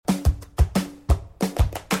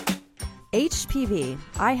HPV.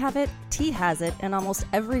 I have it, T has it, and almost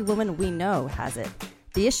every woman we know has it.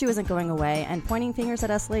 The issue isn't going away, and pointing fingers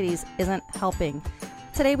at us ladies isn't helping.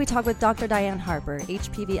 Today we talk with Dr. Diane Harper,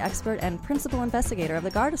 HPV expert and principal investigator of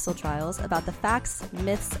the Gardasil trials, about the facts,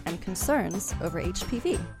 myths, and concerns over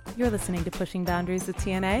HPV. You're listening to Pushing Boundaries with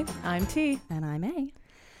TNA. I'm T. And I'm A.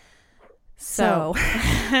 So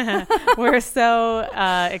we're so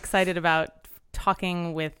excited about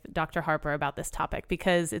talking with Dr. Harper about this topic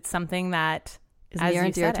because it's something that is near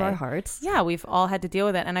and dear to our hearts. Yeah, we've all had to deal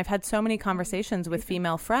with it. And I've had so many conversations with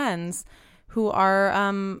female friends who are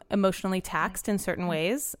emotionally taxed in certain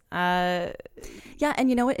ways. Yeah, and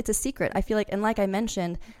you know what? It's a secret. I feel like, and like I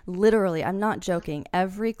mentioned, literally, I'm not joking,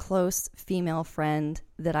 every close female friend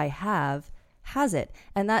that I have has it.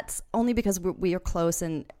 And that's only because we are close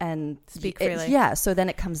and speak freely. Yeah, so then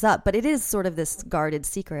it comes up. But it is sort of this guarded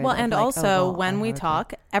secret. Well, and like, also when we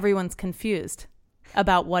talk, everyone's confused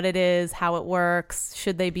about what it is, how it works.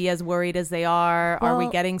 Should they be as worried as they are? Well, are we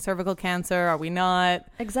getting cervical cancer? Are we not?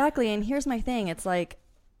 Exactly. And here's my thing. It's like,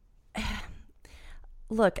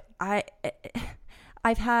 look,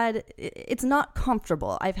 I've had, it's not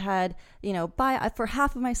comfortable. I've had, for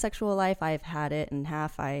half of my sexual life, I've had it and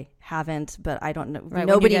half I haven't, but I don't know. Right,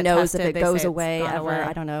 nobody knows tested, if it goes away ever. Away.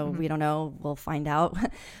 I don't know. Mm-hmm. We don't know. We'll find out.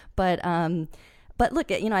 But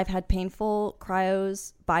look, I've had painful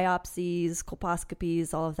cryos, biopsies,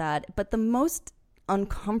 colposcopies, all of that. But the most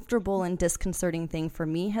uncomfortable and disconcerting thing for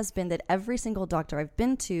me has been that every single doctor I've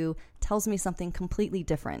been to tells me something completely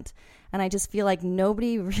different. And I just feel like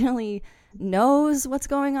nobody really knows what's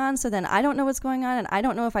going on. So then I don't know what's going on, and I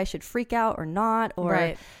don't know if I should freak out or not.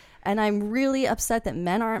 Right. And I'm really upset that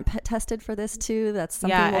men aren't tested for this too. That's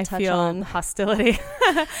something we'll touch on. Yeah, I feel hostility.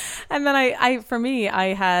 And then I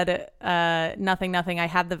had nothing. I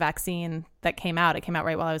had the vaccine that came out. It came out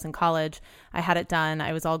right while I was in college. I had it done.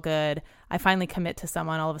 I was all good. I finally commit to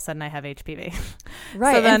someone. All of a sudden I have HPV.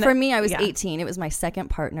 Right. So then, and for me, I was 18. It was my second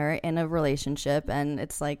partner in a relationship. And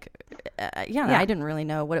it's like, I didn't really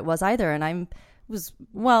know what it was either. And and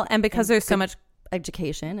because there's so much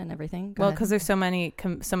education and everything. Well, because there's so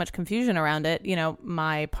much confusion around it.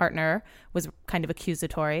 My partner was kind of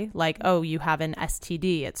accusatory, like, "Oh, you have an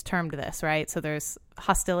STD. It's termed this, right?" So there's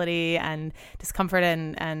hostility and discomfort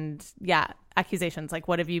and accusations like,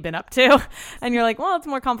 "What have you been up to?" And you're like, "Well, it's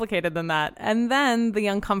more complicated than that." And then the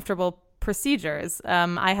uncomfortable procedures.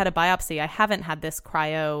 I had a biopsy. I haven't had this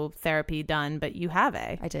cryotherapy done, but you have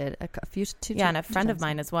a. I did a few. And a friend of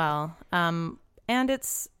mine as well. And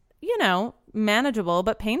it's manageable,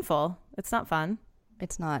 but painful. It's not fun.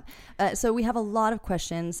 It's not. So we have a lot of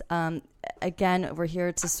questions. Again, we're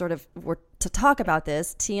here to talk about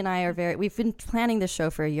this. T and I we've been planning this show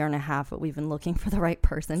for a year and a half, but we've been looking for the right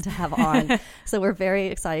person to have on. So we're very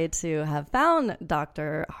excited to have found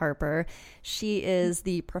Dr. Harper. She is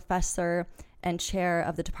the professor and chair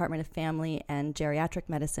of the Department of Family and Geriatric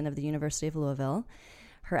Medicine of the University of Louisville.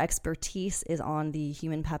 Her expertise is on the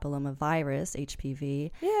human papilloma virus,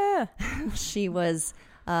 HPV. Yeah. She was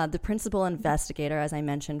the principal investigator, as I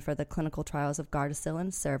mentioned, for the clinical trials of Gardasil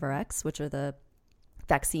and Cervarix, which are the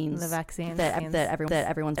vaccines. that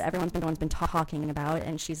everyone's been talking about.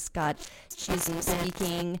 And she's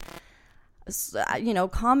speaking,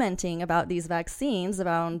 commenting about these vaccines,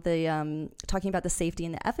 about the talking about the safety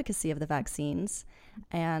and the efficacy of the vaccines,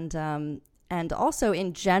 and also,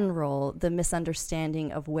 in general, the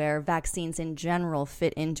misunderstanding of where vaccines in general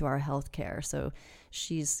fit into our healthcare. So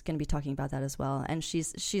she's going to be talking about that as well. And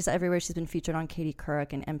she's everywhere. She's been featured on Katie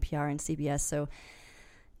Couric and NPR and CBS. So,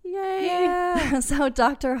 yay! Yeah. So,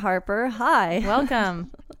 Dr. Harper, hi.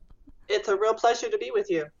 Welcome. It's a real pleasure to be with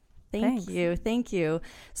you. Thank you.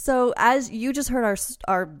 So, as you just heard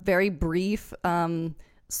our very brief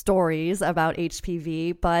stories about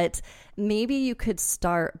HPV, but maybe you could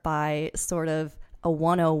start by sort of a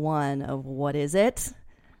 101 of what is it?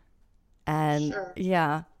 And sure.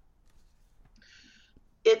 Yeah.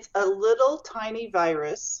 It's a little tiny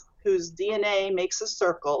virus whose DNA makes a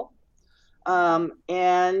circle,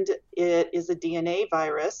 and it is a DNA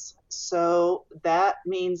virus. So that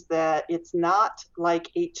means that it's not like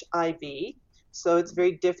HIV. So it's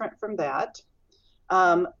very different from that.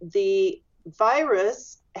 The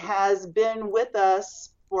virus has been with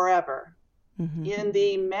us forever. Mm-hmm. In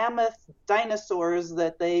the mammoth dinosaurs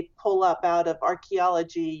that they pull up out of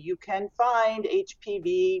archaeology, you can find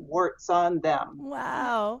HPV warts on them.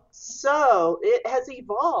 Wow. So it has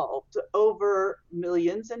evolved over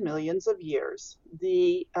millions and millions of years.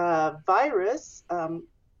 The virus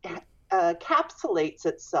encapsulates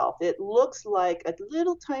itself. It looks like a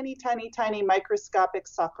little tiny microscopic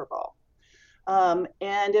soccer ball. And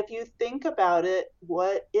if you think about it,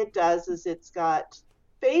 what it does is it's got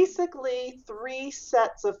basically three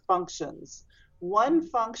sets of functions. One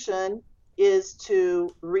function is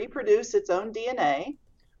to reproduce its own DNA.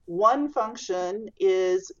 One function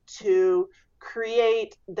is to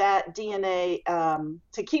create that DNA,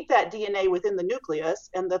 to keep that DNA within the nucleus.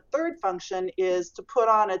 And the third function is to put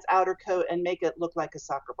on its outer coat and make it look like a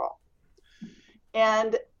soccer ball.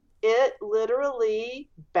 And it literally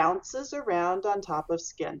bounces around on top of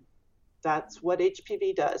skin. That's what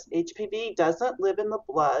HPV does. HPV doesn't live in the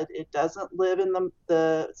blood. It doesn't live in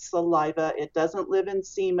the saliva. It doesn't live in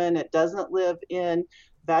semen. It doesn't live in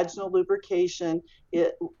vaginal lubrication.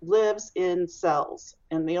 It lives in cells.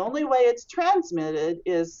 And the only way it's transmitted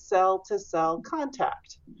is cell-to-cell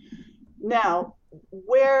contact. Now,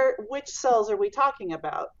 which cells are we talking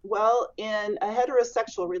about? Well, in a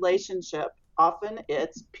heterosexual relationship, often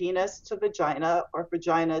it's penis to vagina or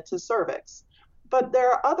vagina to cervix. But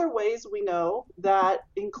there are other ways we know that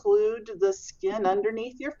include the skin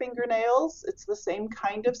underneath your fingernails. It's the same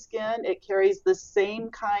kind of skin. It carries the same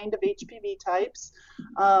kind of HPV types.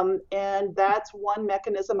 And that's one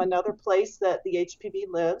mechanism, another place that the HPV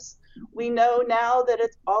lives. We know now that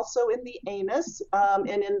it's also in the anus and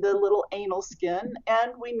in the little anal skin.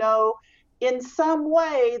 And we know in some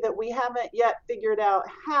way that we haven't yet figured out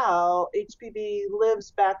how HPV lives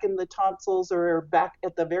back in the tonsils or back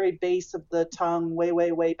at the very base of the tongue, way,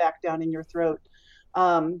 way, way back down in your throat.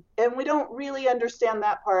 And we don't really understand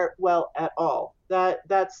that part well at all.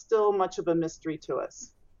 That's still much of a mystery to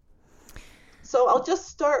us. So I'll just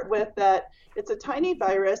start with that. It's a tiny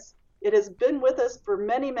virus. It has been with us for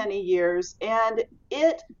many, many years, and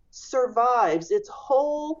it survives. Its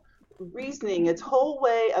whole reasoning, its whole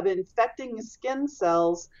way of infecting skin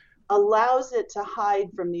cells allows it to hide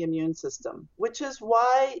from the immune system, which is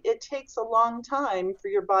why it takes a long time for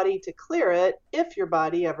your body to clear it, if your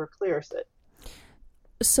body ever clears it.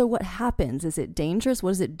 So what happens? Is it dangerous?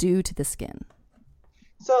 What does it do to the skin?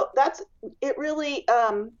 So it really,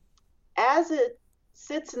 as it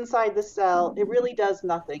sits inside the cell, it really does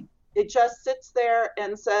nothing. It just sits there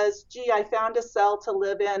and says, gee, I found a cell to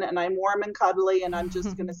live in and I'm warm and cuddly and I'm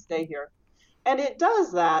just going to stay here. And it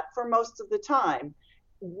does that for most of the time.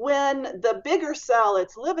 When the bigger cell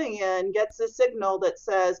it's living in gets a signal that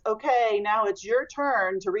says, okay, now it's your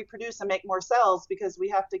turn to reproduce and make more cells because we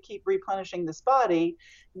have to keep replenishing this body,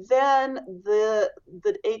 then the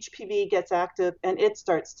HPV gets active and it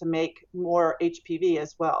starts to make more HPV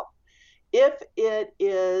as well. If it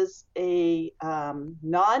is a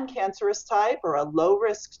non-cancerous type or a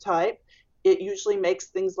low-risk type, it usually makes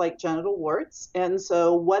things like genital warts. And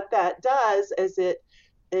so what that does is it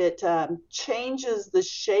changes the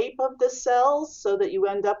shape of the cells so that you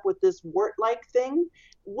end up with this wart-like thing,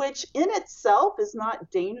 which in itself is not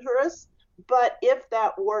dangerous. But if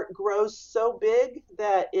that wart grows so big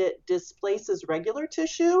that it displaces regular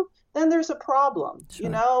tissue, then there's a problem. Sure. You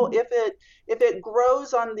know, if it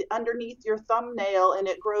grows on the underneath your thumbnail and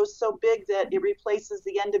it grows so big that it replaces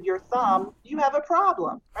the end of your thumb, you have a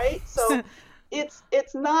problem, right? So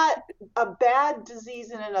it's not a bad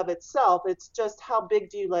disease in and of itself. It's just how big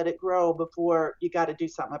do you let it grow before you got to do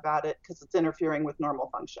something about it because it's interfering with normal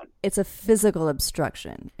function. It's a physical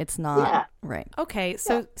obstruction. It's not right. Okay,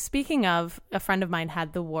 so speaking of, a friend of mine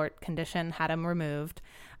had the wart condition, had him removed.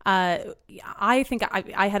 I think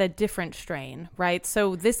I had a different strain, right?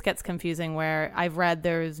 So this gets confusing where I've read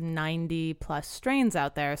there's 90 plus strains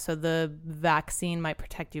out there. So the vaccine might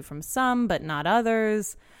protect you from some, but not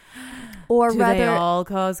others. Or do rather, they all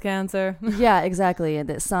cause cancer? Yeah, exactly.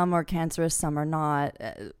 That some are cancerous, some are not.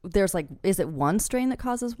 There's is it one strain that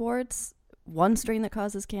causes warts? One strain that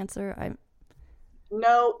causes cancer?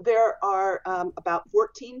 No, there are about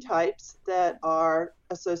 14 types that are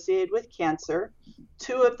associated with cancer.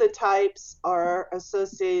 2 of the types are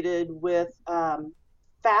associated with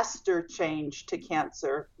faster change to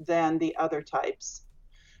cancer than the other types.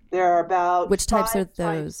 There are about which types are those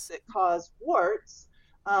types that cause warts,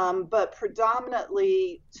 but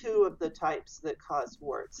predominantly 2 of the types that cause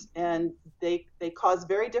warts, and they cause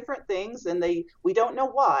very different things, and we don't know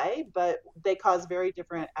why, but they cause very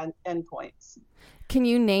different endpoints. Can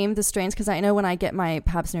you name the strains? Because I know when I get my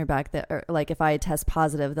pap smear back, that if I test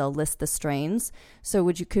positive, they'll list the strains. So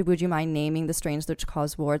would you mind naming the strains that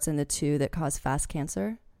cause warts and the 2 that cause fast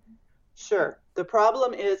cancer? Sure. The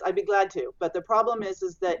problem is, I'd be glad to, but the problem is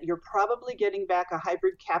that you're probably getting back a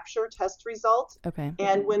hybrid capture test result. Okay.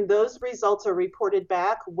 And when those results are reported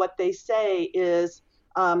back, what they say is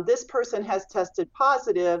this person has tested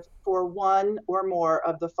positive for 1 or more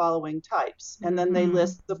of the following types. And then they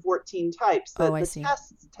list the 14 types that the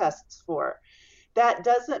test tests for. That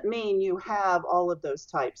doesn't mean you have all of those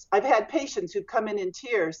types. I've had patients who come in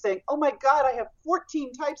tears saying, "Oh my God, I have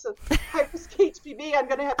 14 types of high-risk HPV. I'm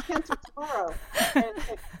going to have cancer tomorrow." And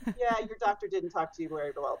yeah, your doctor didn't talk to you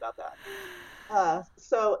very well about that.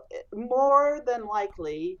 So more than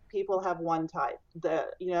likely, people have one type.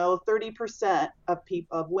 30%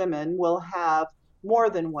 of women will have more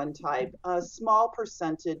than one type. A small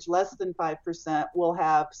percentage, less than 5%, will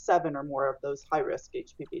have 7 or more of those high-risk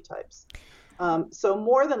HPV types. So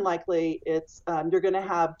more than likely, it's you're going to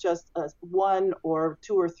have just 1 or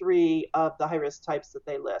 2 or 3 of the high-risk types that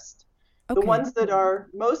they list. Okay. The ones that are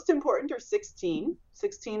most important are 16.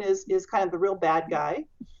 16 is kind of the real bad guy.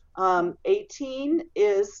 18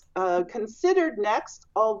 is considered next,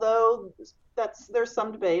 although there's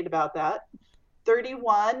some debate about that.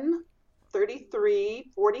 31,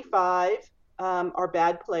 33, 45 are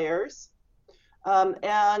bad players.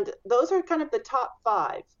 And those are kind of the top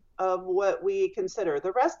 5 of what we consider.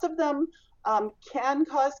 The rest of them can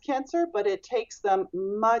cause cancer, but it takes them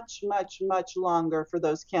much, much, much longer for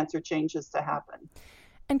those cancer changes to happen.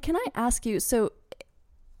 And can I ask you, so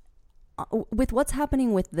with what's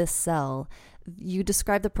happening with this cell, you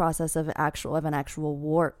described the process of an actual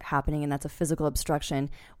wart happening, and that's a physical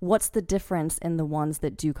obstruction. What's the difference in the ones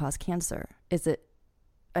that do cause cancer? It's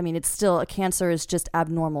still a cancer is just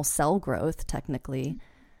abnormal cell growth, technically.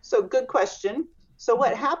 So good question. So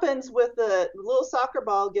what happens with the little soccer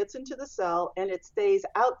ball gets into the cell and it stays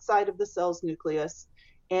outside of the cell's nucleus.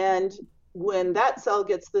 And when that cell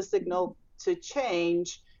gets the signal to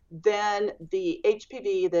change, then the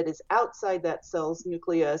HPV that is outside that cell's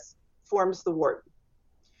nucleus forms the wart.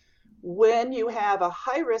 When you have a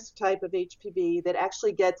high-risk type of HPV that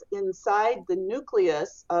actually gets inside the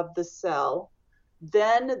nucleus of the cell,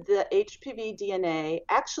 then the HPV DNA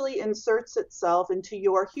actually inserts itself into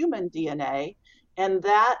your human DNA, and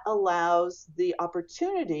that allows the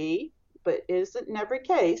opportunity, but isn't in every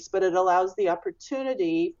case, but it allows the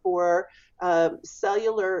opportunity for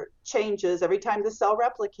cellular changes. Every time the cell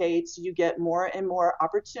replicates, you get more and more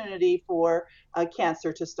opportunity for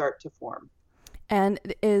cancer to start to form. And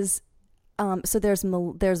so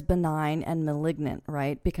there's benign and malignant,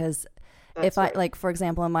 right? Because That's right. for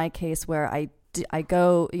example, in my case where I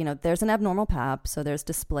go, there's an abnormal pap, so there's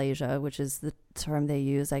dysplasia, which is the term they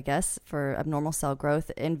use, I guess, for abnormal cell growth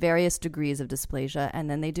in various degrees of dysplasia, and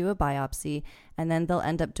then they do a biopsy, and then they'll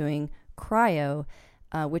end up doing cryo,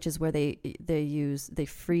 which is where they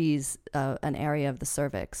freeze an area of the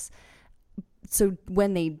cervix. So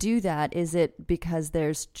when they do that, is it because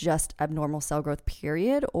there's just abnormal cell growth,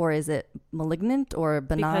 period, or is it malignant or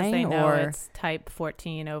benign? Because they know it's type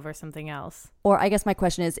 14 over something else. Or I guess my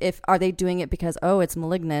question is, are they doing it because, it's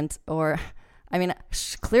malignant? Or,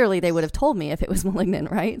 clearly they would have told me if it was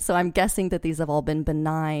malignant, right? So I'm guessing that these have all been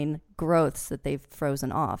benign growths that they've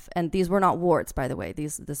frozen off. And these were not warts, by the way.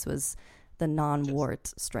 This was the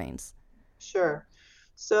non-wart strains. Sure.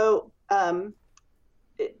 So,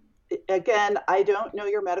 again, I don't know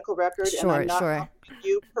your medical record, and I'm not giving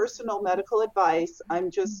you personal medical advice. I'm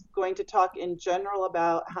just going to talk in general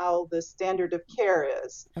about how the standard of care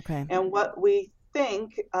is. Okay. And what we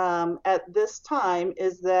think at this time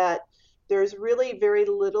is that there's really very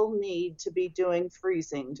little need to be doing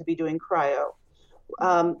freezing, to be doing cryo.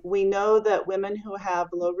 We know that women who have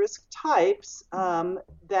low-risk types,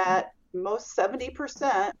 that most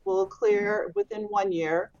 70% will clear within 1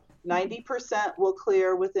 year. 90% will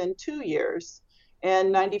clear within 2 years,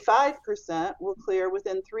 and 95% will clear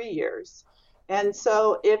within 3 years. And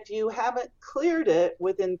so if you haven't cleared it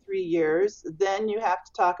within 3 years, then you have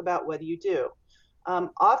to talk about what do you do.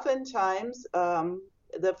 Oftentimes,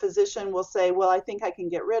 the physician will say, well, I think I can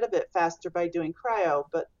get rid of it faster by doing cryo,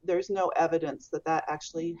 but there's no evidence that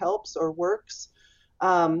actually helps or works.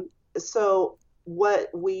 So what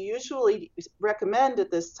we usually recommend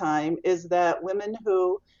at this time is that women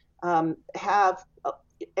who have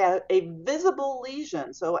a visible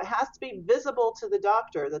lesion. So it has to be visible to the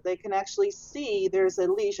doctor that they can actually see there's a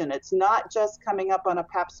lesion. It's not just coming up on a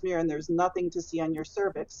pap smear and there's nothing to see on your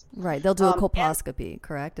cervix. Right. They'll do a colposcopy,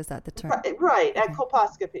 correct? Is that the term? Right. A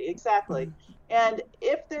colposcopy, exactly. Mm-hmm. And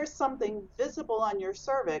if there's something visible on your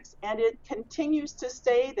cervix and it continues to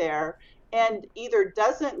stay there and either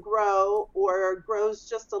doesn't grow or grows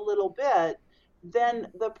just a little bit, then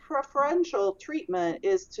the preferential treatment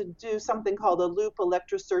is to do something called a loop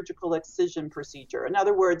electrosurgical excision procedure. In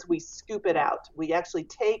other words, we scoop it out. We actually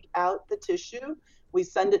take out the tissue. We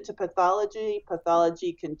send it to pathology.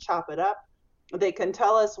 Pathology can chop it up. They can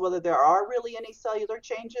tell us whether there are really any cellular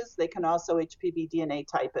changes. They can also HPV DNA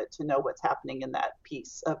type it to know what's happening in that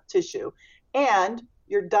piece of tissue. And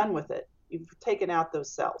you're done with it. You've taken out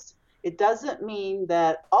those cells. It doesn't mean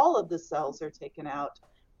that all of the cells are taken out,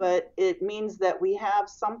 but it means that we have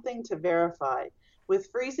something to verify. With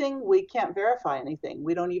freezing, we can't verify anything.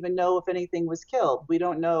 We don't even know if anything was killed. We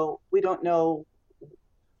don't know where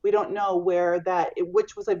that,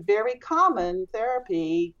 which was a very common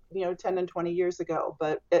therapy, 10 and 20 years ago,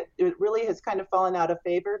 but it really has kind of fallen out of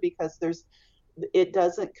favor because it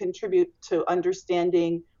doesn't contribute to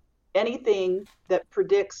understanding anything that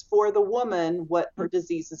predicts for the woman what her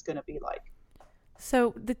disease is going to be like.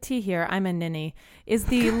 So the T here, I'm a ninny, is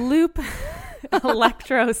the loop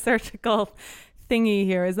electrosurgical thingy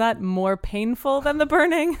here, is that more painful than the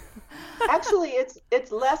burning? Actually,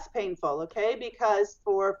 it's less painful, okay? Because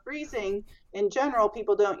for freezing, in general,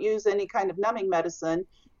 people don't use any kind of numbing medicine,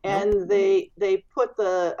 and they put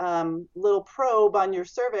the little probe on your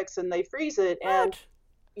cervix and they freeze it, and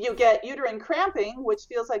you get uterine cramping, which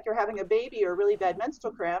feels like you're having a baby, or really bad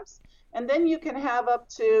menstrual cramps, and then you can have up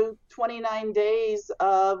to 29 days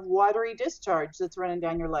of watery discharge that's running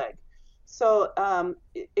down your leg. So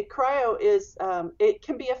cryo is, it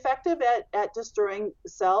can be effective at destroying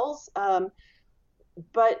cells,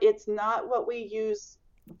 but it's not what we use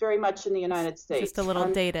very much in the United States. Just a little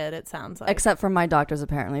dated, it sounds like. Except for my doctors,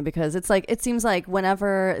 apparently, because it's like, it seems like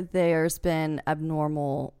whenever there's been an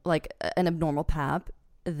abnormal pap,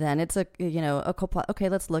 then it's okay,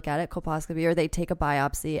 let's look at it, colposcopy, or they take a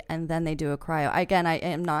biopsy and then they do a cryo. Again,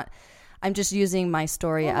 I'm just using my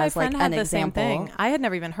story as like an example. Same thing. I had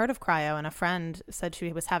never even heard of cryo, and a friend said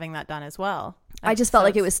she was having that done as well. I just felt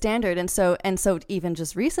like it was standard, and so even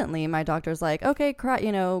just recently, my doctor's like, okay,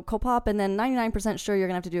 colpop, and then 99% sure you're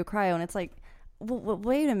gonna have to do a cryo, and it's like, well,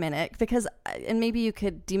 wait a minute, because, and maybe you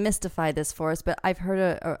could demystify this for us, but I've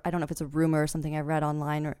heard I don't know if it's a rumor or something I read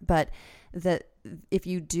online, but that if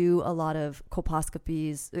you do a lot of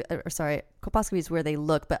colposcopies where they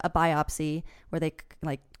look, but a biopsy where they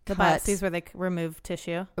like the biopsies where they remove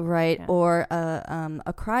tissue, right? Yeah. Or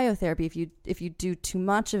a cryotherapy. If you do too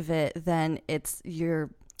much of it, then the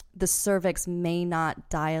cervix may not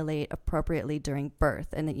dilate appropriately during birth,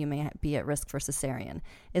 and that you may be at risk for cesarean.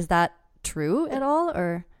 Is that true at all?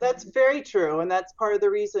 Or that's very true, and that's part of the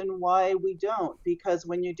reason why we don't, because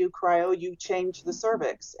when you do cryo, you change the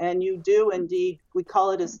cervix, and you do indeed, we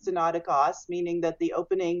call it a stenotic os, meaning that the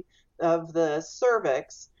opening of the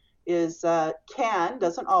cervix is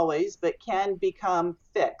doesn't always, but can become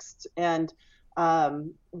fixed and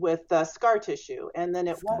with scar tissue, and then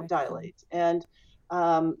it won't dilate. And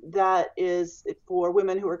that is, for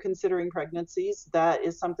women who are considering pregnancies, that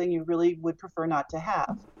is something you really would prefer not to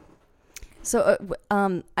have. So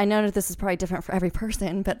I know that this is probably different for every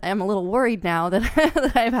person, but I'm a little worried now that,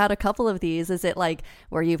 that I've had a couple of these. Is it like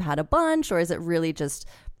where you've had a bunch, or is it really just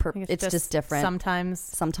it's just different?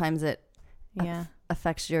 Sometimes it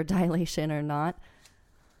affects your dilation or not.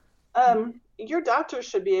 Your doctor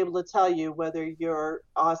should be able to tell you whether your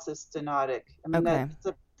os is stenotic. I mean, that's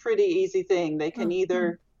a pretty easy thing. They can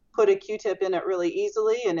either put a Q-tip in it really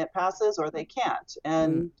easily and it passes, or they can't.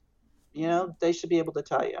 And, they should be able to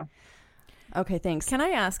tell you. Okay, thanks. Can I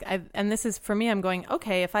ask, and this is for me, I'm going,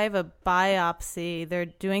 okay, if I have a biopsy, they're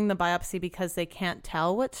doing the biopsy because they can't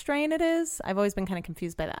tell what strain it is? I've always been kind of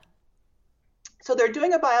confused by that. So they're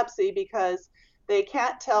doing a biopsy because they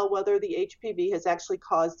can't tell whether the HPV has actually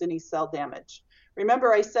caused any cell damage.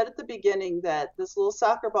 Remember, I said at the beginning that this little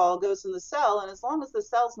soccer ball goes in the cell, and as long as the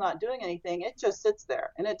cell's not doing anything, it just sits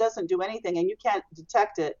there, and it doesn't do anything, and you can't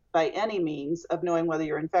detect it by any means of knowing whether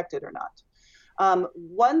you're infected or not.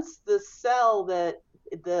 Once the cell that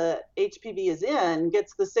the HPV is in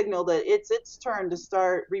gets the signal that it's its turn to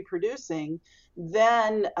start reproducing,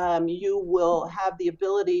 then you will have the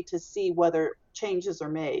ability to see whether changes are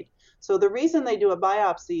made. So the reason they do a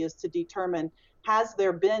biopsy is to determine, has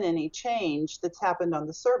there been any change that's happened on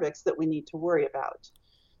the cervix that we need to worry about?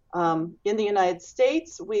 In the United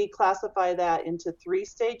States, we classify that into 3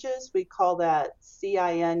 stages. We call that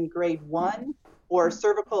CIN grade 1, or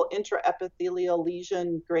cervical intraepithelial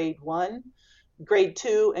lesion grade 1, grade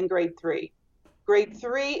 2, and grade 3. Grade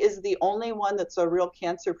 3 is the only one that's a real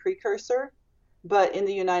cancer precursor, but in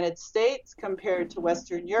the United States, compared to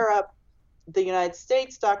Western Europe, the United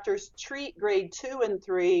States doctors treat grade 2 and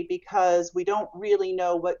 3 because we don't really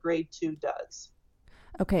know what grade 2 does.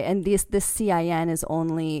 Okay, and this CIN is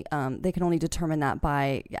only, they can only determine that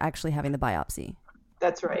by actually having the biopsy.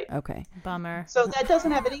 That's right. Okay. Bummer. So that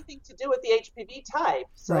doesn't have anything to do with the HPV type.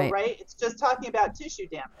 So, right? It's just talking about tissue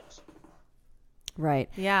damage. Right.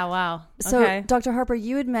 Yeah, wow. So, okay. Dr. Harper,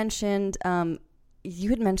 you had mentioned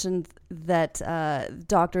that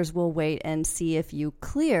doctors will wait and see if you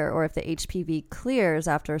clear, or if the HPV clears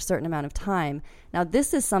after a certain amount of time. Now,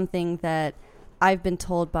 this is something that I've been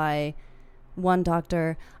told by one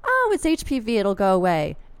doctor, oh, it's HPV, it'll go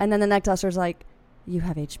away. And then the next doctor's like, you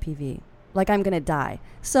have HPV. Like, I'm going to die.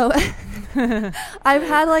 So I've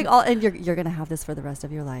had like all, and you're going to have this for the rest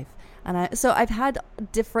of your life. And so I've had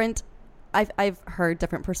I've heard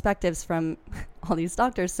different perspectives from all these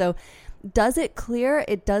doctors. So does it clear?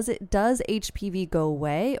 Does HPV go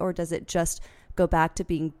away, or does it just go back to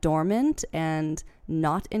being dormant and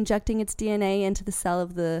not injecting its DNA into the cell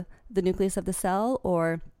of the nucleus of the cell?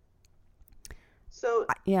 Or so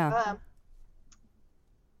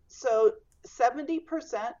 70%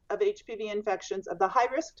 of HPV infections of the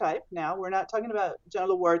high-risk type, now we're not talking about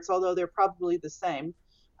genital warts, although they're probably the same,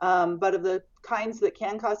 but of the kinds that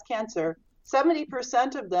can cause cancer,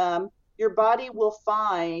 70% of them your body will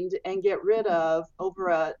find and get rid of over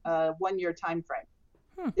a 1-year time frame.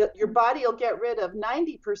 Your body will get rid of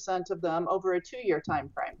 90% of them over a 2-year time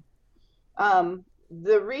frame.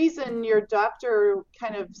 The reason your doctor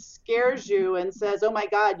kind of scares you and says, oh my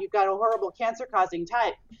God, you've got a horrible cancer-causing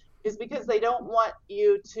type, is because they don't want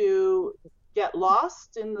you to get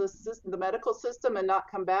lost in the medical system and not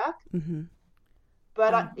come back. Mm-hmm.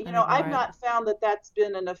 But I've not found that that's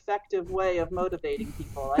been an effective way of motivating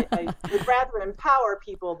people. I would rather empower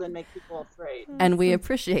people than make people afraid. And we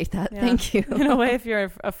appreciate that. Yeah. Thank you. In a way, if you're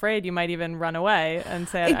afraid, you might even run away and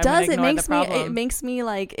say, I'm going to ignore the problem. It makes me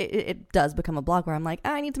like, it does become a block where I'm like,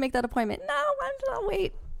 I need to make that appointment. No, I'll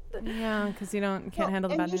wait. Yeah, because you can't handle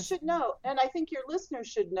the bad news. And you should know, and I think your listeners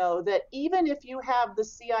should know, that even if you have the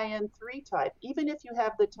CIN3 type, even if you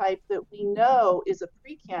have the type that we know is a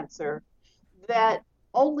precancer, that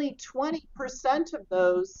only 20% of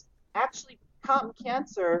those actually become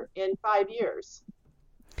cancer in 5 years.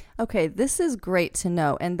 Okay, this is great to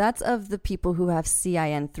know. And that's of the people who have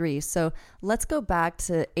CIN3. So let's go back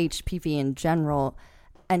to HPV in general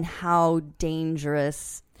and how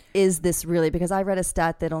dangerous is this really? Because I read a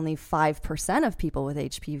stat that only 5% of people with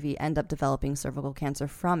HPV end up developing cervical cancer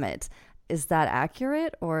from it. Is that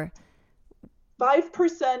accurate, or?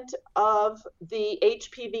 5% of the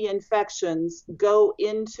HPV infections go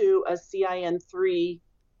into a CIN3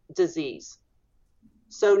 disease.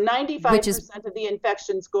 So 95% of the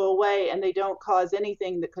infections go away and they don't cause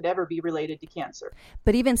anything that could ever be related to cancer.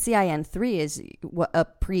 But even CIN3 is a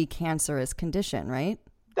precancerous condition, right?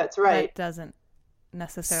 That's right. That doesn't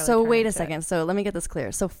necessarily. So wait a second. So let me get this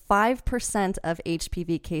clear. So 5% of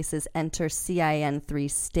HPV cases enter CIN3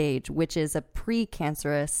 stage, which is a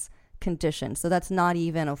precancerous condition. So that's not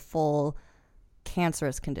even a full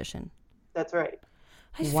cancerous condition. That's right.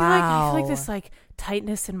 I feel like this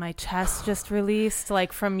tightness in my chest just released,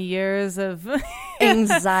 like from years of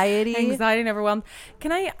anxiety and overwhelmed.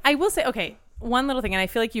 I will say, okay, one little thing, and I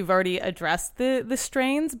feel like you've already addressed the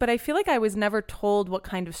strains, but I feel like I was never told what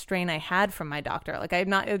kind of strain I had from my doctor. Like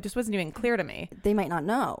it just wasn't even clear to me. They might not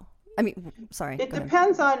know. I mean, sorry. It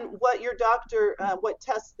depends on what your doctor, what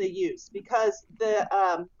tests they use, because there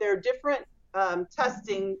are different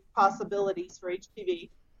testing possibilities for HPV,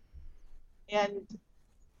 and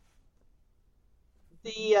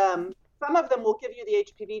some of them will give you the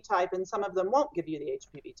HPV type, and some of them won't give you the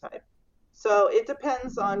HPV type. So it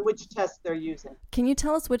depends on which test they're using. Can you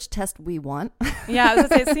tell us which test we want? Yeah, I was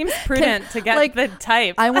going to say, it seems prudent to get the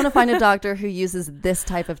type. I want to find a doctor who uses this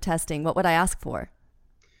type of testing. What would I ask for?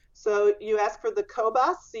 So you ask for the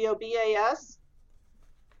COBAS, COBAS,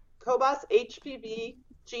 COBAS HPV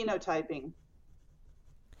genotyping.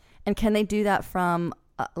 And can they do that from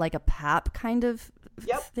like a PAP kind of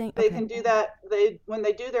thing? They can do that. When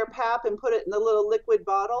they do their PAP and put it in the little liquid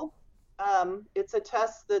bottle, it's a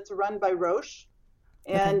test that's run by Roche,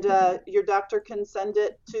 and your doctor can send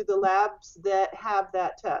it to the labs that have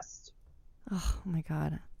that test. Oh my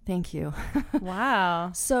God. Thank you.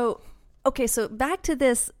 Wow. So back to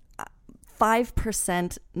this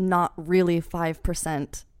 5%, not really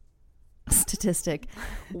 5% statistic.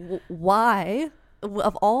 Why,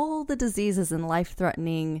 of all the diseases and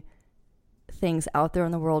life-threatening things out there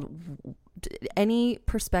in the world, any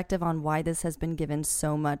perspective on why this has been given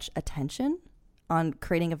so much attention on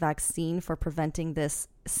creating a vaccine for preventing this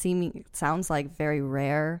sounds like very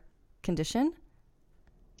rare condition?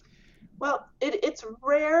 Well, it's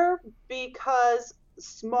rare because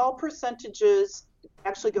small percentages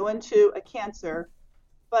actually go into a cancer.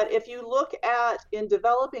 But if you look at in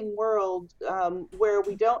developing world where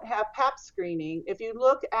we don't have PAP screening, if you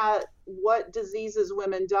look at what diseases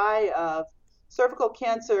women die of, cervical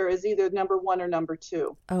cancer is either number 1 or number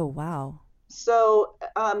 2. Oh, wow. So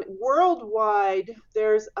worldwide,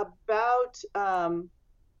 there's about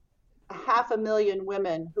 500,000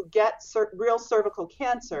 women who get real cervical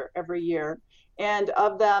cancer every year. And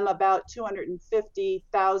of them, about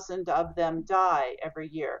 250,000 of them die every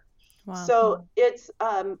year. Wow. So it's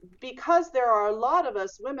because there are a lot of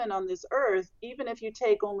us women on this earth, even if you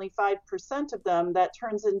take only 5% of them, that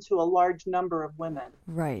turns into a large number of women.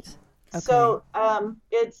 Right. Okay. So so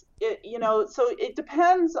it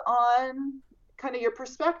depends on kind of your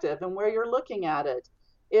perspective and where you're looking at it.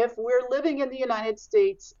 If we're living in the United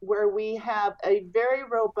States, where we have a very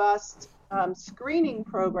robust screening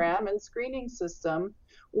program and screening system,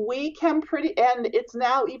 we can and it's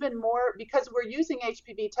now even more, because we're using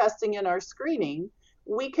HPV testing in our screening,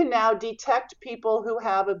 we can now detect people who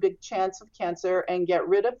have a big chance of cancer and get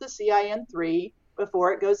rid of the CIN3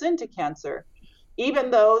 before it goes into cancer, even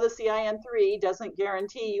though the CIN3 doesn't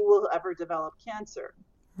guarantee you will ever develop cancer.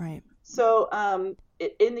 Right. So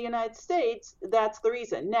in the United States, that's the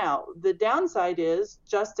reason. Now, the downside is,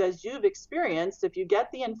 just as you've experienced, if you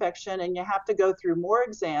get the infection and you have to go through more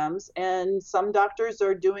exams, and some doctors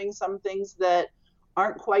are doing some things that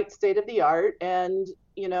aren't quite state of the art, and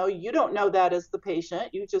you don't know that as the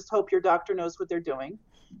patient. You just hope your doctor knows what they're doing.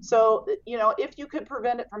 So, if you could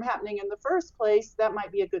prevent it from happening in the first place, that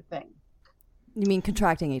might be a good thing. You mean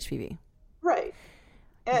contracting HPV? Right.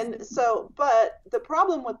 And so, but the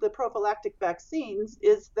problem with the prophylactic vaccines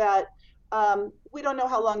is that we don't know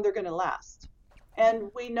how long they're going to last.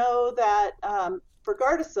 And we know that for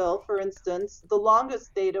Gardasil, for instance, the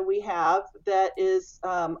longest data we have that is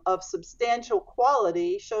of substantial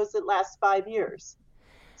quality shows it lasts 5 years.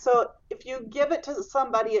 So if you give it to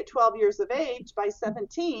somebody at 12 years of age, by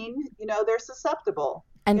 17, they're susceptible.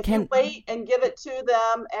 And if you wait and give it to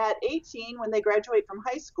them at 18 when they graduate from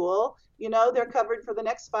high school, they're covered for the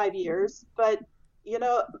next 5 years. But,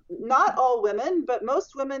 not all women, but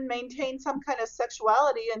most women maintain some kind of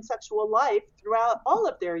sexuality and sexual life throughout all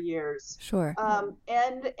of their years. Sure.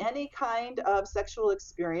 And any kind of sexual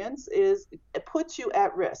experience it puts you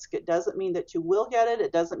at risk. It doesn't mean that you will get it.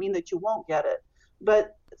 It doesn't mean that you won't get it.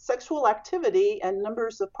 But sexual activity and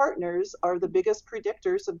numbers of partners are the biggest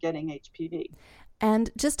predictors of getting HPV.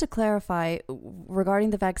 And just to clarify,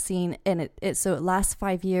 regarding the vaccine, and so it lasts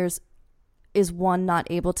 5 years, is one not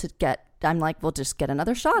able to get, I'm like, we'll just get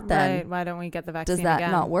another shot then. Right. Why don't we get the vaccine Does that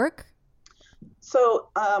again? not work? So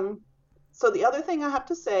the other thing I have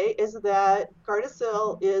to say is that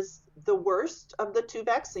Gardasil is the worst of the two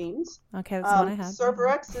vaccines. Okay, that's the one I have.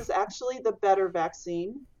 Cervarix is actually the better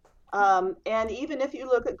vaccine. And even if you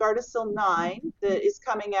look at Gardasil 9 that is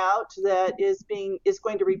coming out, that is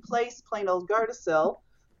going to replace plain old Gardasil,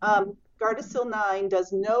 Gardasil 9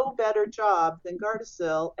 does no better job than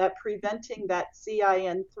Gardasil at preventing that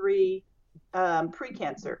CIN3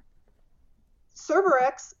 precancer.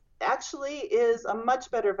 Cervarix actually is a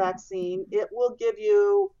much better vaccine. It will give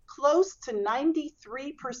you close to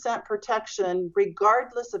 93% protection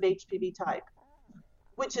regardless of HPV type,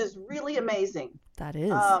 which is really amazing. That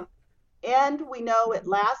is. And we know it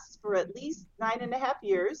lasts for at least 9.5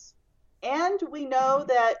 years. And we know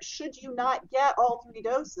that should you not get all 3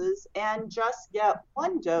 doses and just get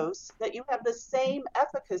 1 dose, that you have the same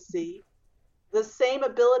efficacy, the same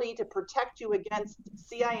ability to protect you against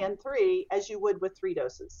CIN3 as you would with 3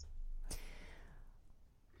 doses.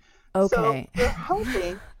 Okay. So we're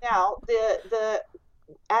hoping now,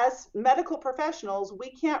 as medical professionals,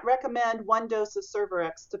 we can't recommend 1 dose of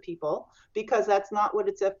Cervarix to people because that's not what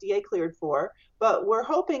it's FDA cleared for. But we're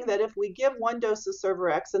hoping that if we give 1 dose of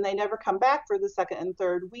Cervarix and they never come back for the second and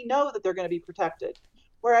third, we know that they're going to be protected.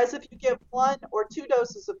 Whereas if you give 1 or 2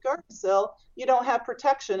 doses of Gardasil, you don't have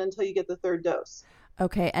protection until you get the 3rd dose.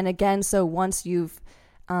 Okay. And again, so once you've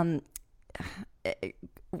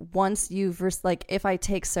like, if I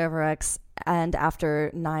take Cervarix and after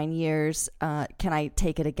 9 years, can I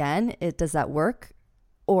take it again? Does that work?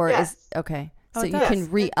 Or yes. Okay. So you does. can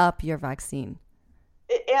re-up your vaccine.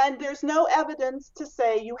 And there's no evidence to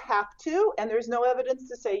say you have to, and there's no evidence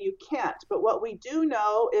to say you can't. But what we do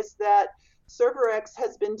know is that Cervarix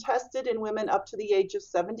has been tested in women up to the age of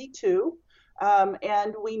 72.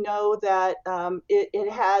 And we know that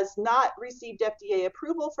it has not received FDA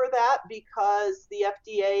approval for that because the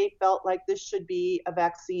FDA felt like this should be a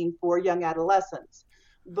vaccine for young adolescents.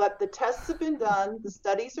 But the tests have been done, the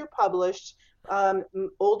studies are published.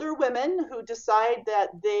 Older women who decide that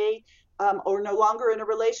they are no longer in a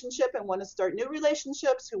relationship and want to start new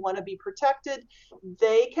relationships, who want to be protected,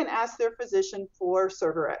 they can ask their physician for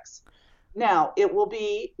Cervarix. Now, it will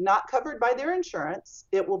be not covered by their insurance.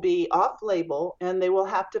 It will be off-label, and they will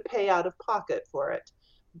have to pay out of pocket for it.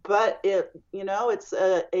 but it's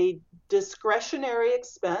a discretionary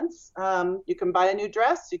expense. You can buy a new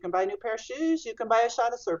dress, you can buy a new pair of shoes, you can buy a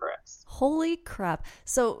shot of Cervarix. Holy crap.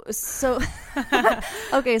 So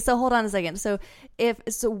okay, so hold on a second. So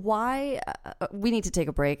why we need to take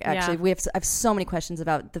a break. Actually, Yeah. I have so many questions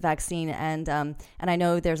about the vaccine, and I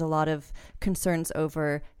know there's a lot of concerns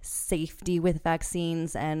over safety with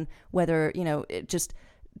vaccines and whether,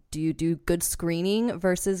 do you do good screening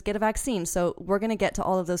versus get a vaccine? So we're going to get to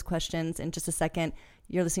all of those questions in just a second.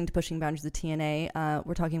 You're listening to Pushing Boundaries with TNA.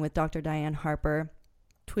 We're talking with Dr. Diane Harper.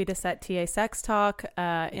 Tweet us at TA Sex Talk,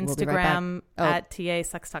 Instagram We'll at TA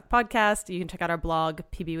Sex Talk Podcast. You can check out our blog,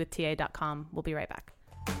 pbwithtA.com. We'll be right back.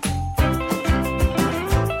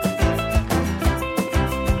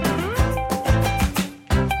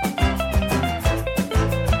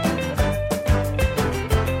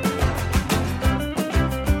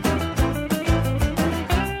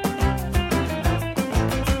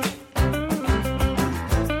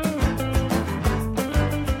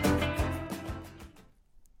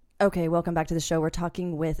 Okay, welcome back to the show. We're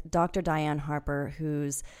talking with Dr. Diane Harper,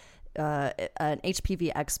 who's an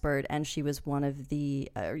HPV expert, and she was one of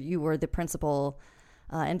you were the principal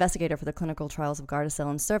investigator for the clinical trials of Gardasil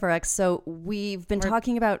and Cervarix. So we've been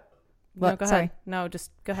talking about... No, go Sorry. ahead. No,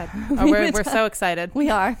 just go ahead. We're so excited.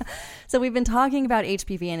 We are. So we've been talking about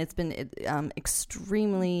HPV, and it's been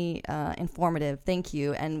extremely informative. Thank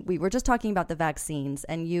you. And we were just talking about the vaccines,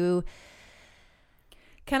 and you...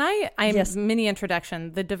 Yes. Mini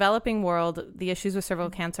introduction. The developing world, the issues with cervical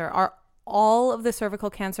cancer, are all of the cervical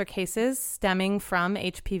cancer cases stemming from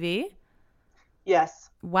HPV? Yes.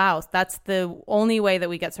 Wow. That's the only way that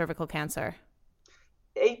we get cervical cancer.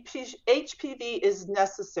 HPV is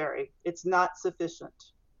necessary. It's not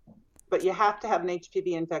sufficient. But you have to have an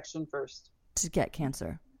HPV infection first to get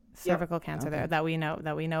cancer. Cervical cancer there that we know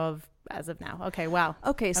of as of now. Okay. Wow.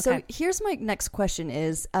 Okay. So here's my next question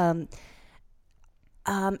is,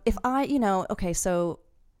 if so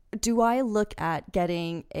do I look at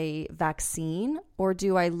getting a vaccine, or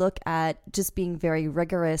do I look at just being very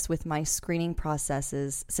rigorous with my screening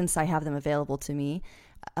processes since I have them available to me,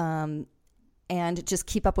 and just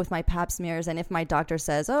keep up with my pap smears? And if my doctor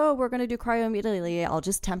says, oh, we're going to do cryo immediately, I'll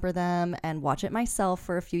just temper them and watch it myself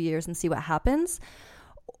for a few years and see what happens.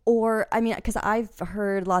 Or, because I've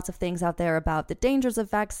heard lots of things out there about the dangers of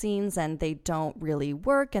vaccines, and they don't really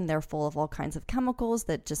work, and they're full of all kinds of chemicals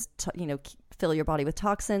that just, fill your body with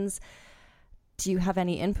toxins. Do you have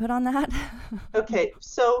any input on that? Okay,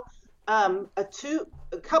 so a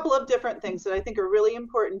couple of different things that I think are really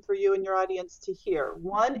important for you and your audience to hear.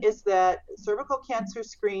 One is that cervical cancer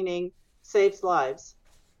screening saves lives.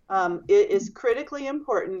 It is critically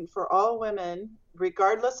important for all women,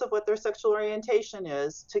 regardless of what their sexual orientation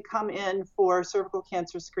is, to come in for cervical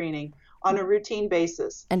cancer screening on a routine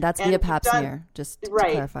basis. And that's via pap smear, just to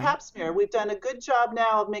clarify. Pap smear. We've done a good job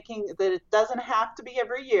now of making that it doesn't have to be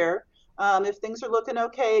every year. If things are looking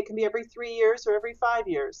okay, it can be every 3 years or every 5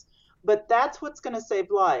 years. But that's what's going to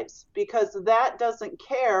save lives, because that doesn't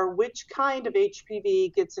care which kind of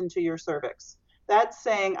HPV gets into your cervix. That's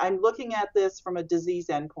saying, I'm looking at this from a disease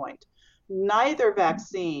endpoint. Neither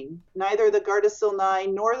vaccine, neither the Gardasil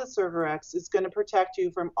 9 nor the Cervarix, is going to protect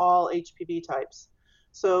you from all HPV types.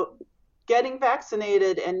 So getting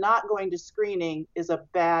vaccinated and not going to screening is a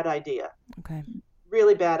bad idea. Okay.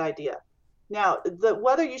 Really bad idea. Now,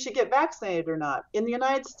 whether you should get vaccinated or not, in the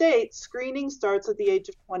United States, screening starts at the age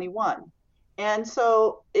of 21. And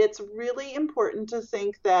so it's really important to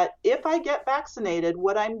think that if I get vaccinated,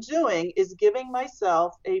 what I'm doing is giving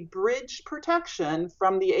myself a bridge protection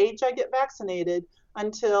from the age I get vaccinated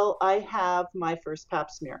until I have my first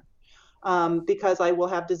pap smear, because I will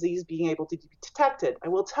have disease being able to be detected. I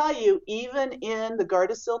will tell you, even in the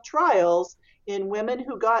Gardasil trials, in women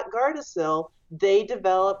who got Gardasil, they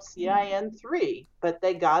developed CIN3, but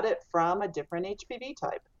they got it from a different HPV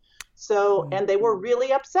type. So, and they were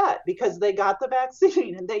really upset because they got the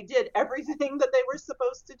vaccine and they did everything that they were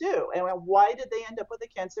supposed to do. And why did they end up with a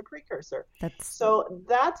cancer precursor? That's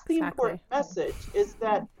the important message, is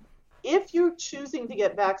that if you're choosing to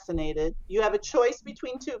get vaccinated, you have a choice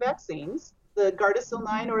between two vaccines, the Gardasil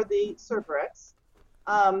 9 or the Cervarix.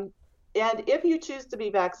 And if you choose to be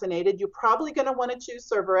vaccinated, you're probably going to want to choose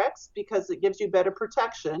Cervarix because it gives you better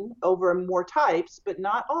protection over more types, but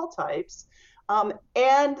not all types.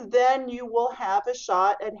 And then you will have a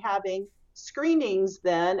shot at having screenings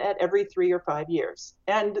then at every 3 or 5 years.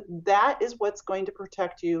 And that is what's going to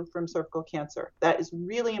protect you from cervical cancer. That is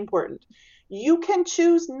really important. You can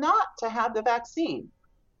choose not to have the vaccine.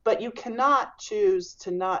 But you cannot choose to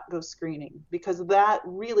not go screening, because that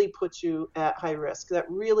really puts you at high risk. That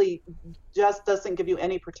really just doesn't give you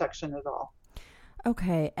any protection at all.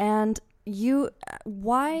 Okay. And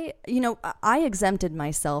I exempted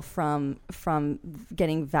myself from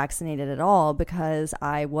getting vaccinated at all because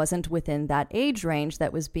I wasn't within that age range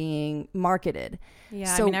that was being marketed. Yeah,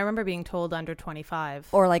 so, I mean, I remember being told under 25.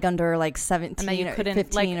 Or like under like 17 or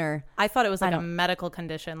 15 or... I thought it was like a medical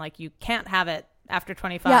condition. Like you can't have it after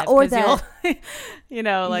 25. Yeah, or that... it's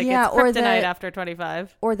kryptonite after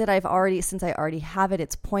 25. Or that since I already have it,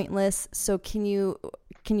 it's pointless. So can you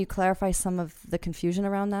clarify some of the confusion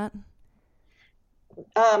around that?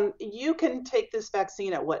 You can take this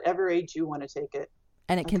vaccine at whatever age you want to take it.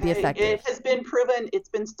 And it can be effective. It has been proven. It's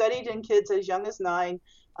been studied in kids as young as 9.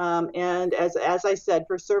 And as I said,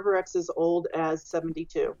 for Cervarix as old as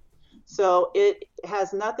 72. So it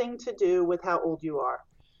has nothing to do with how old you are.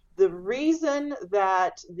 The reason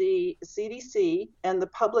that the CDC and the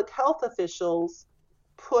public health officials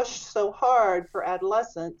push so hard for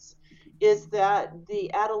adolescents is that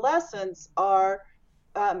the adolescents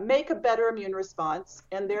make a better immune response,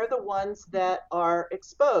 and they're the ones that are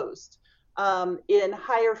exposed in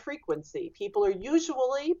higher frequency. People are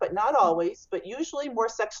usually, but not always, but usually more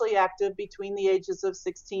sexually active between the ages of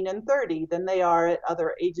 16 and 30 than they are at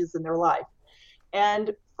other ages in their life.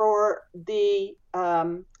 And for the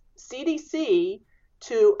CDC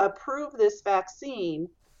to approve this vaccine,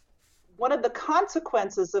 one of the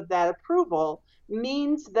consequences of that approval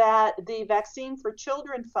means that the Vaccine for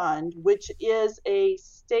Children Fund, which is a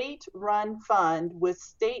state-run fund with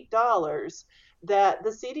state dollars, that the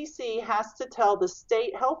CDC has to tell the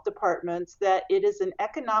state health departments that it is an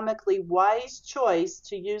economically wise choice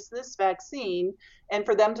to use this vaccine and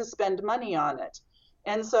for them to spend money on it.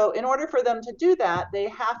 And so in order for them to do that, they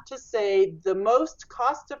have to say the most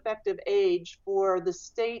cost-effective age for the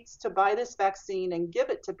states to buy this vaccine and give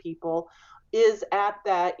it to people is at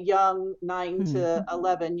that young 9 to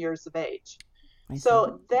 11 years of age.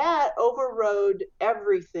 So that overrode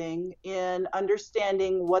everything in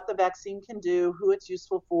understanding what the vaccine can do, who it's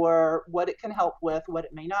useful for, what it can help with, what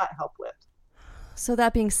it may not help with. So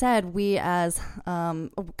that being said, we as,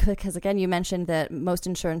 because again, you mentioned that most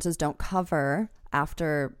insurances don't cover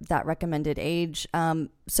after that recommended age.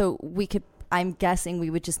 So I'm guessing we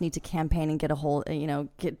would just need to campaign and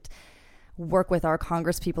get work with our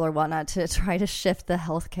Congress people or whatnot to try to shift the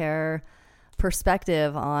healthcare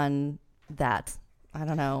perspective on that. I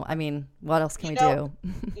don't know. I mean, what else can we do?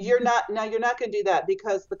 You're not going to do that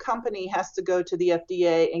because the company has to go to the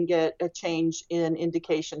FDA and get a change in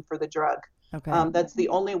indication for the drug. Okay. That's the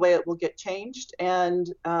only way it will get changed. And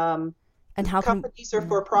how companies are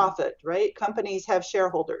for profit, right? Companies have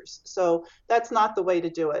shareholders. So that's not the way to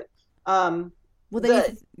do it. Well,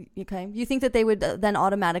 then you think that they would then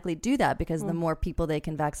automatically do that because the more people they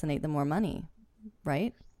can vaccinate, the more money,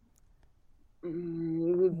 right?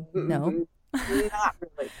 No. Not really.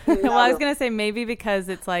 Well, I was going to say maybe because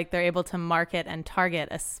it's like they're able to market and target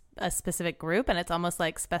a specific group, and it's almost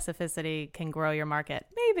like specificity can grow your market.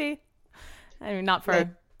 Maybe. I mean, not for...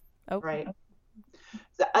 Right. Right.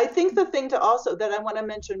 So I think the thing that I want to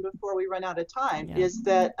mention before we run out of time is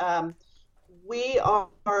that we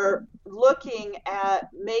are looking at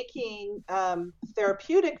making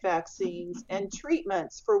therapeutic vaccines and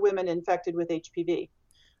treatments for women infected with HPV.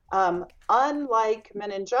 Unlike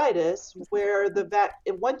meningitis, where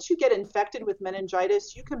once you get infected with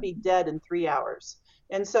meningitis, you can be dead in 3 hours.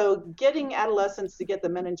 And so getting adolescents to get the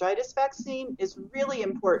meningitis vaccine is really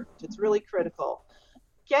important. It's really critical.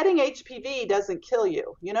 Getting HPV doesn't kill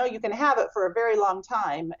you. You can have it for a very long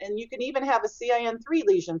time, and you can even have a CIN3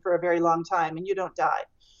 lesion for a very long time, and you don't die.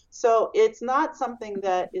 So it's not something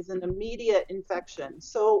that is an immediate infection.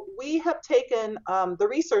 So we have taken, the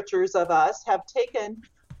researchers of us have taken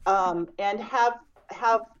and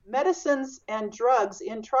have medicines and drugs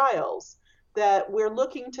in trials that we're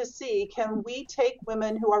looking to see, can we take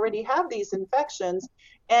women who already have these infections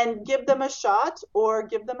and give them a shot or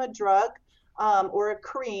give them a drug or a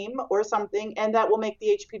cream or something, and that will make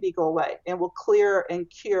the HPV go away and will clear and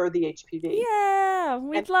cure the HPV. Yeah,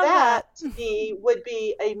 we'd love that. To me would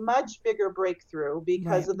be a much bigger breakthrough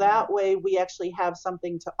because that way we actually have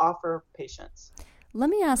something to offer patients. Let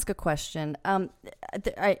me ask a question.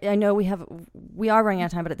 I know we are running out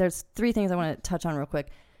of time, but there's 3 things I want to touch on real quick.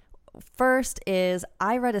 First is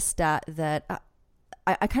I read a stat that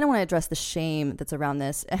I kind of want to address the shame that's around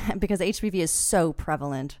this because HPV is so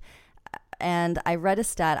prevalent. And I read a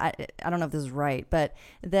stat, I don't know if this is right, but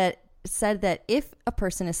that said that if a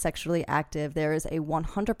person is sexually active, there is a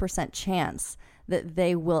 100% chance that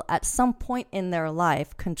they will at some point in their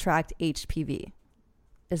life contract HPV.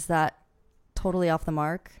 Is that totally off the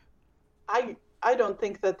mark? I don't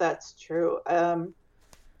think that that's true.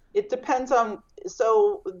 It depends on,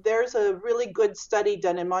 so there's a really good study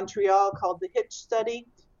done in Montreal called the Hitch study,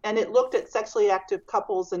 and it looked at sexually active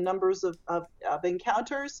couples and numbers of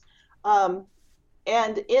encounters.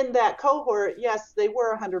 And in that cohort, yes, they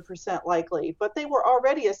were 100% likely, but they were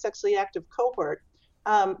already a sexually active cohort.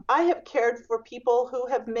 I have cared for people who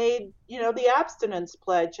have made, the abstinence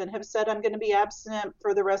pledge and have said, I'm going to be abstinent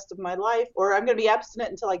for the rest of my life, or I'm going to be abstinent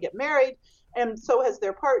until I get married. And so has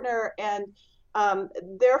their partner. And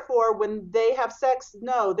therefore, when they have sex,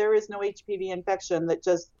 no, there is no HPV infection that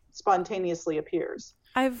just spontaneously appears.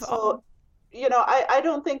 I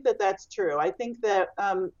don't think that that's true. I think that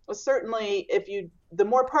certainly the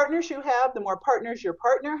more partners you have, the more partners your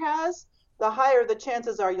partner has, the higher the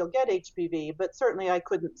chances are you'll get HPV. But certainly I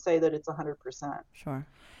couldn't say that it's 100%. Sure.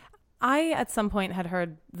 I, at some point, had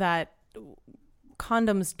heard that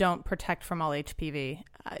condoms don't protect from all HPV.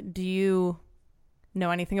 Do you know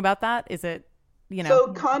anything about that? Is it,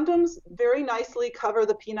 So condoms very nicely cover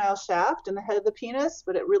the penile shaft and the head of the penis,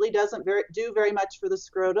 but it really doesn't do very much for the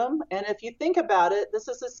scrotum. And if you think about it, this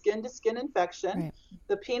is a skin-to-skin infection. Right.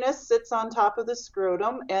 The penis sits on top of the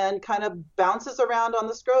scrotum and kind of bounces around on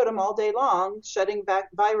the scrotum all day long, shedding back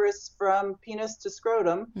virus from penis to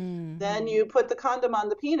scrotum. Mm-hmm. Then you put the condom on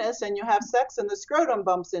the penis and you have sex and the scrotum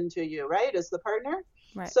bumps into you, right, as the partner?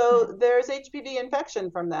 Right. So there's HPV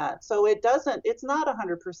infection from that. So it's not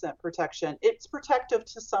 100% protection. It's protective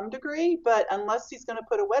to some degree, but unless he's going to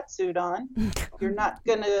put a wetsuit on, you're not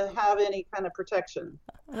going to have any kind of protection.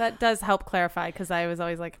 That does help clarify, because I was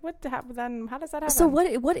always like, how does that happen? So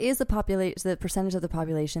what is the percentage of the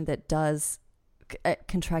population that does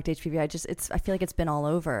contract HPV? I feel like it's been all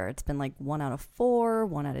over. It's been like 1 out of 4,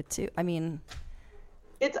 1 out of 2. I mean,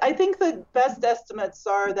 I think the best estimates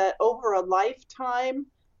are that over a lifetime,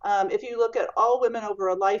 if you look at all women over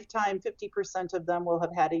a lifetime, 50% of them will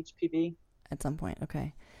have had HPV. At some point,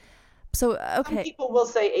 okay. So, okay. Some people will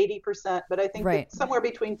say 80%, but I think it's somewhere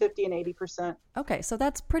between 50 and 80%. Okay, so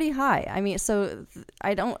that's pretty high. I mean, so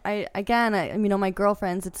my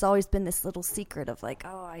girlfriends, it's always been this little secret of like,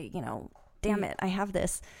 damn it, I have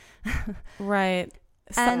this. Right.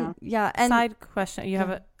 And side question, you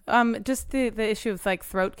have a... just the issue of like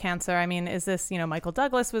throat cancer. I mean, is this, Michael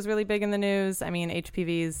Douglas was really big in the news. I mean,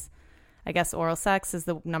 HPV's, I guess oral sex is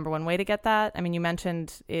the number one way to get that. I mean, you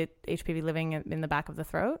mentioned HPV living in the back of the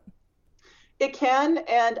throat. It can,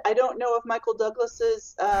 and I don't know if Michael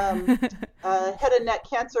Douglas's head and neck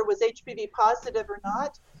cancer was HPV positive or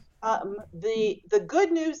not. The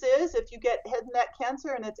good news is if you get head and neck cancer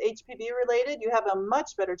and it's HPV related, you have a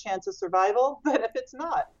much better chance of survival than if it's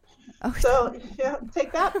not. Okay. So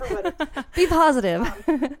take that for what it is. Be positive.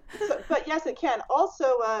 But yes, it can. Also,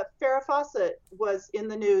 Farrah Fawcett was in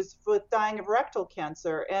the news with dying of rectal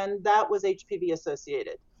cancer, and that was HPV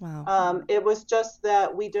associated. Wow. It was just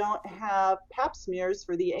that we don't have pap smears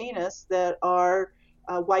for the anus that are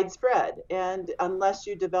widespread, and unless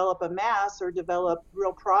you develop a mass or develop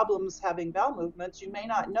real problems having bowel movements, you may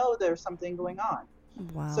not know there's something going on.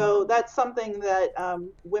 Wow. So that's something that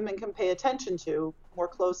women can pay attention to more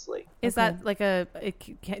closely. Is that like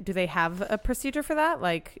do they have a procedure for that?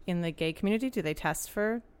 Like in the gay community, do they test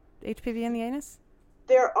for HPV in the anus?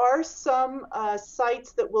 There are some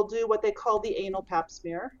sites that will do what they call the anal pap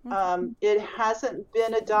smear. Mm-hmm. It hasn't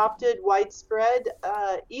been adopted widespread,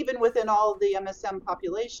 even within all of the MSM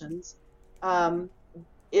populations. Some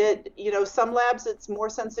labs it's more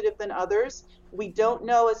sensitive than others. We don't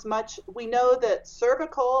know as much. We know that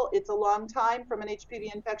cervical, it's a long time from an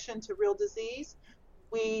HPV infection to real disease.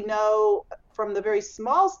 We know from the very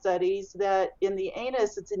small studies that in the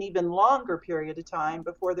anus, it's an even longer period of time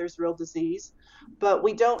before there's real disease, but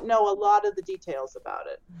we don't know a lot of the details about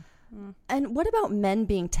it. And what about men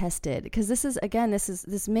being tested? Because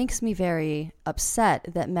this makes me very upset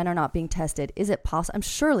that men are not being tested. Is it possible?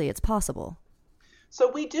 Surely it's possible. So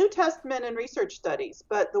we do test men in research studies,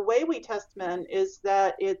 but the way we test men is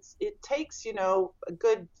that it takes, a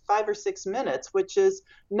good 5 or 6 minutes, which is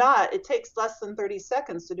it takes less than 30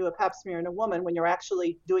 seconds to do a pap smear in a woman when you're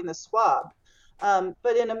actually doing the swab.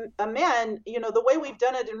 But in a man, the way we've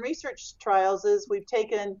done it in research trials is we've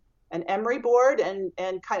taken an emery board and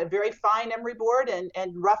kind of very fine emery board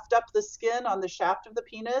and roughed up the skin on the shaft of the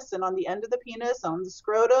penis and on the end of the penis, on the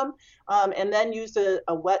scrotum, and then used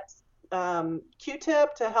a wet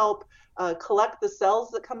Q-tip to help collect the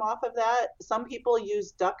cells that come off of that. Some people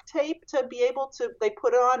use duct tape to be able to, they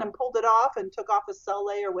put it on and pulled it off and took off a cell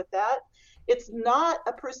layer with that. It's not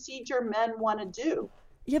a procedure men want to do.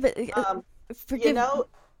 Yeah, but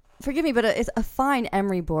forgive me, but a fine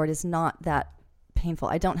emery board is not that painful.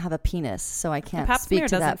 I don't have a penis, so I can't the pap speak smear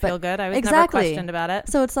to doesn't that. feel But good. I was never exactly. questioned about it.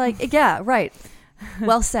 So it's like, yeah, right.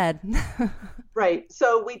 Well said. Right.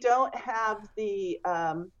 So we don't have the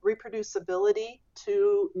reproducibility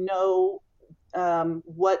to know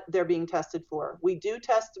what they're being tested for. We do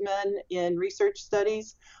test men in research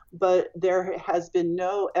studies, but there has been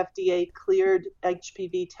no FDA cleared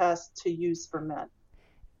HPV test to use for men.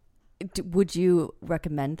 Would you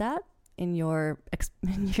recommend that in your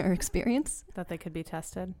experience? That they could be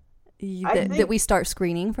tested? That we start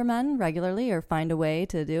screening for men regularly or find a way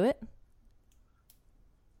to do it?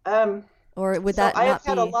 Or would that not be...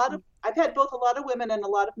 I've had both a lot of women and a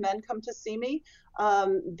lot of men come to see me.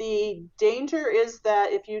 The danger is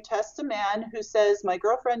that if you test a man who says, my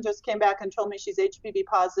girlfriend just came back and told me she's HPV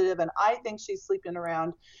positive and I think she's sleeping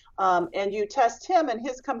around, and you test him and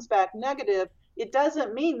his comes back negative, it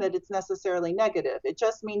doesn't mean that it's necessarily negative. It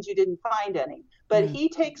just means you didn't find any. But he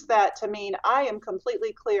takes that to mean I am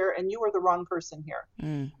completely clear and you are the wrong person here.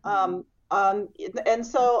 And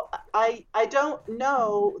so I don't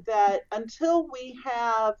know that until we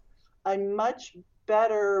have a much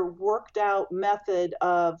better worked out method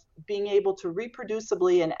of being able to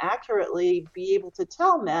reproducibly and accurately be able to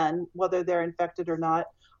tell men whether they're infected or not,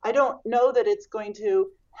 I don't know that it's going to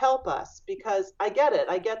help us, because I get it.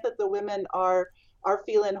 I get that the women are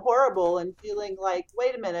feeling horrible and feeling like,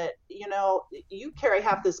 wait a minute, you carry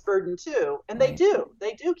half this burden too. And they do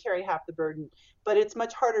carry half the burden, but it's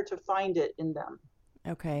much harder to find it in them.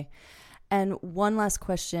 Okay. And one last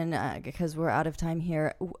question, because we're out of time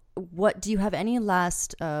here. What do you have any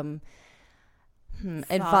last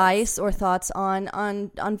advice or thoughts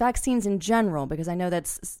on vaccines in general? Because I know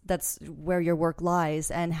that's where your work lies,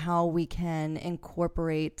 and how we can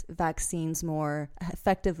incorporate vaccines more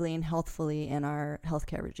effectively and healthfully in our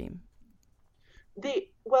healthcare regime.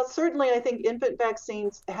 Well, certainly I think infant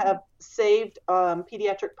vaccines have saved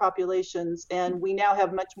pediatric populations, and we now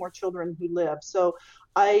have much more children who live. So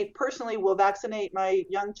I personally will vaccinate my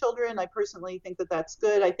young children. I personally think that that's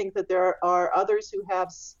good. I think that there are others who have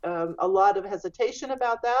a lot of hesitation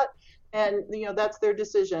about that, and that's their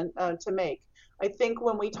decision to make. I think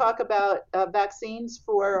when we talk about vaccines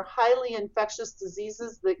for highly infectious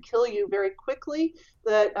diseases that kill you very quickly,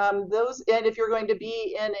 that those, and if you're going to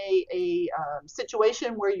be in a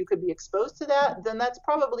situation where you could be exposed to that, then that's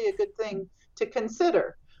probably a good thing to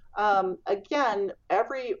consider. Again,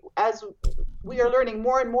 as we are learning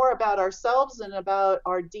more and more about ourselves and about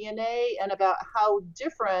our DNA and about how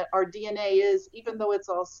different our DNA is, even though it's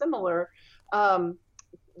all similar,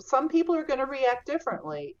 some people are going to react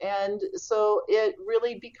differently. And so it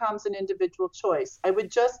really becomes an individual choice. I would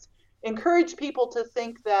just encourage people to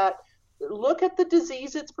think that, look at the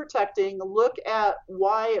disease it's protecting, look at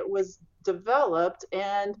why it was developed,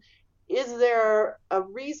 and is there a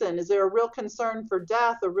reason? Is there a real concern for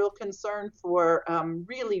death, a real concern for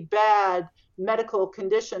really bad medical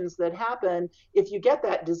conditions that happen if you get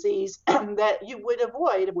that disease that you would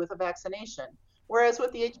avoid with a vaccination? Whereas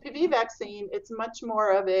with the HPV vaccine, it's much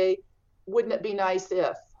more of a, wouldn't it be nice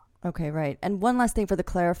if? Okay, right. And one last thing for the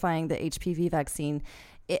clarifying the HPV vaccine.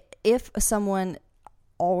 If someone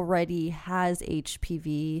already has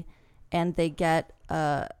HPV and they get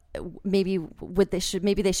maybe they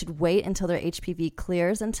should wait until their HPV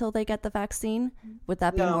clears until they get the vaccine? Would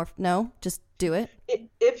that be more? No, just do it.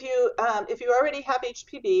 If you already have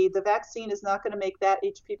HPV, the vaccine is not going to make that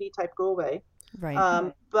HPV type go away.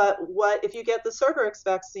 Right. But if you get the Cervarix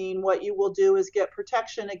vaccine, what you will do is get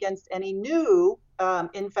protection against any new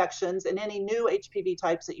infections and any new HPV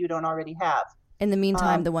types that you don't already have. In the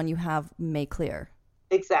meantime, the one you have may clear.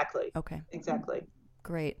 Exactly. Okay. Exactly.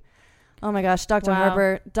 Great. Oh my gosh, Dr.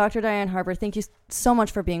 Harper, Dr. Diane Harper, thank you so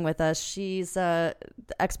much for being with us. She's the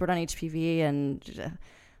expert on HPV, and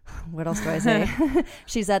what else do I say?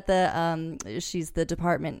 She's the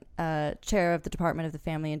department chair of the Department of the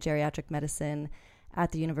Family and Geriatric Medicine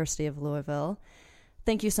at the University of Louisville.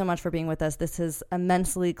 Thank you so much for being with us. This has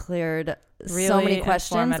immensely cleared so many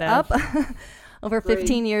questions up. Over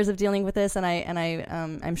 15 years of dealing with this, and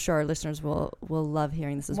I'm sure our listeners will love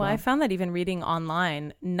hearing this as well. Well, I found that even reading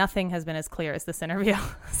online, nothing has been as clear as this interview.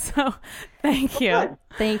 So thank you. Good.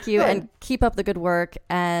 Thank you, and keep up the good work,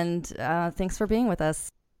 and thanks for being with us.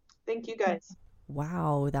 Thank you, guys.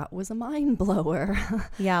 Wow, that was a mind blower.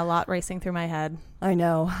 Yeah, a lot racing through my head. I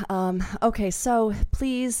know. Okay, so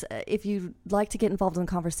please, if you'd like to get involved in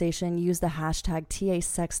the conversation, use the hashtag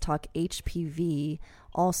 #TASexTalkHPV.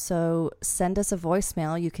 Also, send us a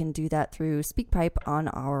voicemail. You can do that through SpeakPipe on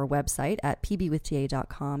our website at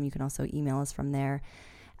pbwithta.com. You can also email us from there.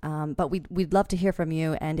 But we'd love to hear from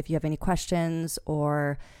you. And if you have any questions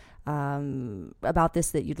or about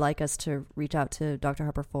this that you'd like us to reach out to Dr.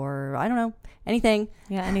 Harper for, I don't know, anything.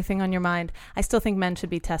 Yeah, anything on your mind. I still think men should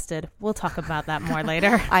be tested. We'll talk about that more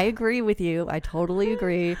later. I agree with you. I totally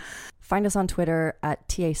agree. Find us on Twitter at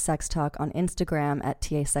TA Sex Talk, on Instagram at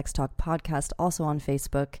TA Sex Talk Podcast, also on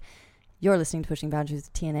Facebook. You're listening to Pushing Boundaries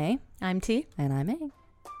with TNA. I'm T. And I'm A.